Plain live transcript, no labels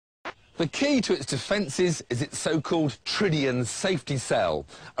The key to its defences is its so-called tritium safety cell,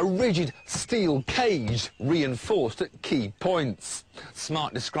 a rigid steel cage reinforced at key points.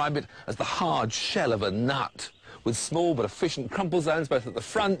 Smart describe it as the hard shell of a nut, with small but efficient crumple zones both at the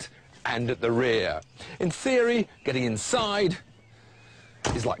front and at the rear. In theory, getting inside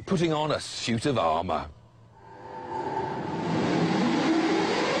is like putting on a suit of armour.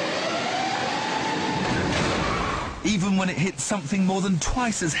 Even when it hits something more than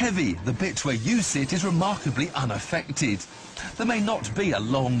twice as heavy, the bit where you sit is remarkably unaffected. There may not be a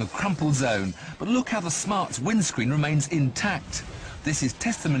long crumple zone, but look how the Smart's windscreen remains intact. This is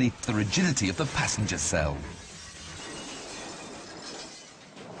testimony to the rigidity of the passenger cell.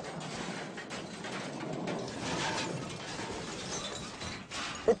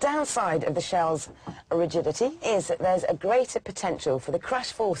 The downside of the shell's rigidity is that there's a greater potential for the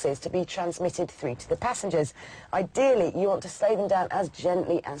crash forces to be transmitted through to the passengers. Ideally, you want to slow them down as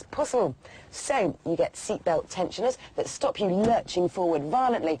gently as possible. So you get seatbelt tensioners that stop you lurching forward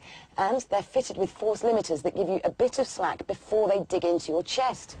violently, and they're fitted with force limiters that give you a bit of slack before they dig into your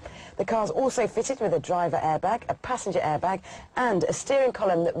chest. The car's also fitted with a driver airbag, a passenger airbag, and a steering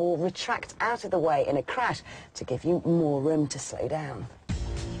column that will retract out of the way in a crash to give you more room to slow down.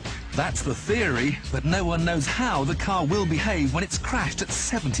 That's the theory, but no one knows how the car will behave when it's crashed at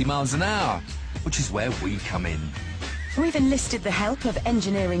 70 miles an hour, which is where we come in. We've enlisted the help of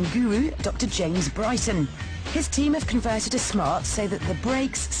engineering guru Dr. James Brighton. His team have converted a Smart so that the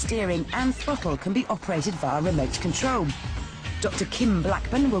brakes, steering and throttle can be operated via remote control. Dr. Kim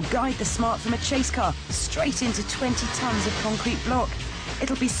Blackburn will guide the Smart from a chase car straight into 20 tonnes of concrete block.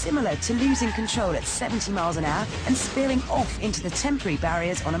 It'll be similar to losing control at 70 miles an hour and spearing off into the temporary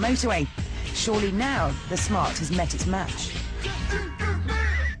barriers on a motorway. Surely now the Smart has met its match.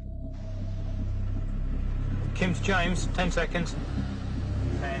 Kim to James, 10 seconds.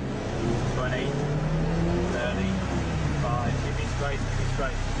 10, 20, 30, 5, keep it straight,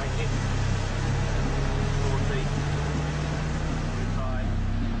 thank you. 40, 45.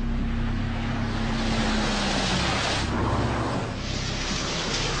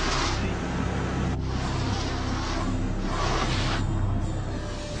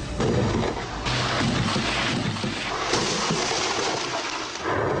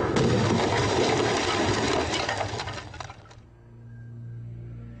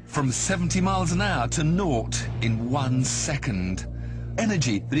 From 70 miles an hour to naught in 1 second.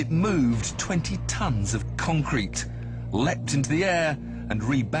 Energy that it moved 20 tonnes of concrete, leapt into the air and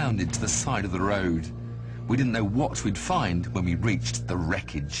rebounded to the side of the road. We didn't know what we'd find when we reached the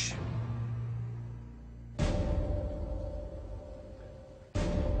wreckage.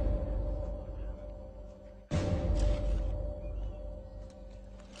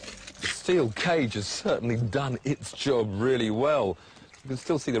 The steel cage has certainly done its job really well. You can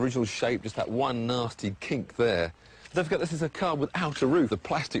still see the original shape, just that one nasty kink there. Don't forget, this is a car without a roof. The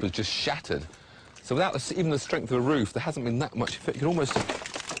plastic was just shattered. So without even the strength of a roof, there hasn't been that much effect.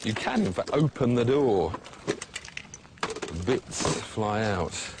 You can in fact open the door. Bits fly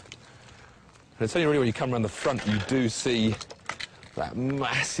out. And it's only really when you come around the front you do see that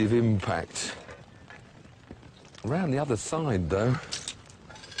massive impact. Around the other side though,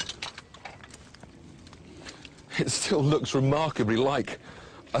 it still looks remarkably like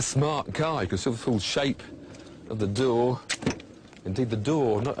a Smart car. You can see the full shape of the door. Indeed, the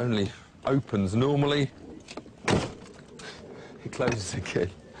door not only opens normally, it closes again.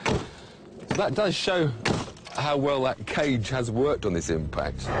 So that does show how well that cage has worked on this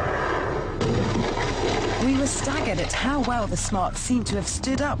impact. We were staggered at how well the Smart seemed to have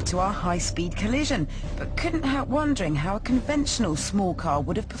stood up to our high-speed collision, but couldn't help wondering how a conventional small car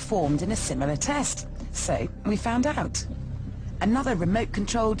would have performed in a similar test. So we found out. Another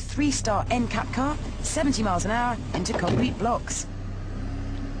remote-controlled 3-star NCAP car, 70 miles an hour into concrete blocks.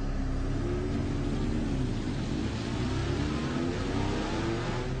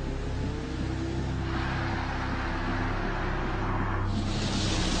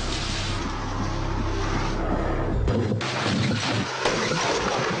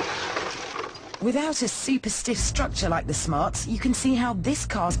 Without a super stiff structure like the Smart's, you can see how this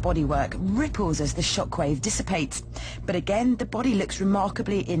car's bodywork ripples as the shockwave dissipates. But again, the body looks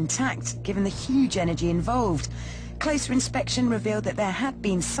remarkably intact, given the huge energy involved. Closer inspection revealed that there had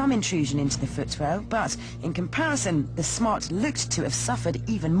been some intrusion into the footwell, but in comparison, the Smart looked to have suffered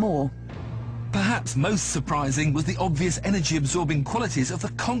even more. Perhaps most surprising was the obvious energy-absorbing qualities of the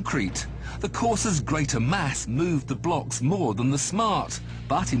concrete. The Corsa's greater mass moved the blocks more than the Smart,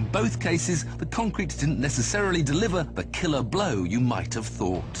 but in both cases, the concrete didn't necessarily deliver the killer blow you might have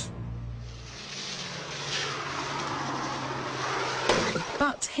thought.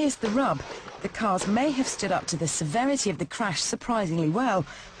 But here's the rub. The cars may have stood up to the severity of the crash surprisingly well,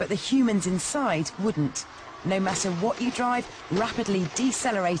 but the humans inside wouldn't. No matter what you drive, rapidly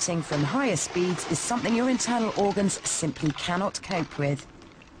decelerating from higher speeds is something your internal organs simply cannot cope with.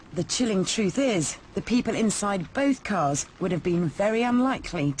 The chilling truth is, the people inside both cars would have been very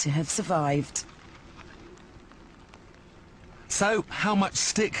unlikely to have survived. So, how much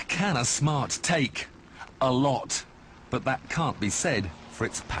stick can a Smart take? A lot. But that can't be said for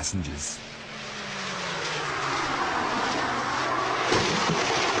its passengers.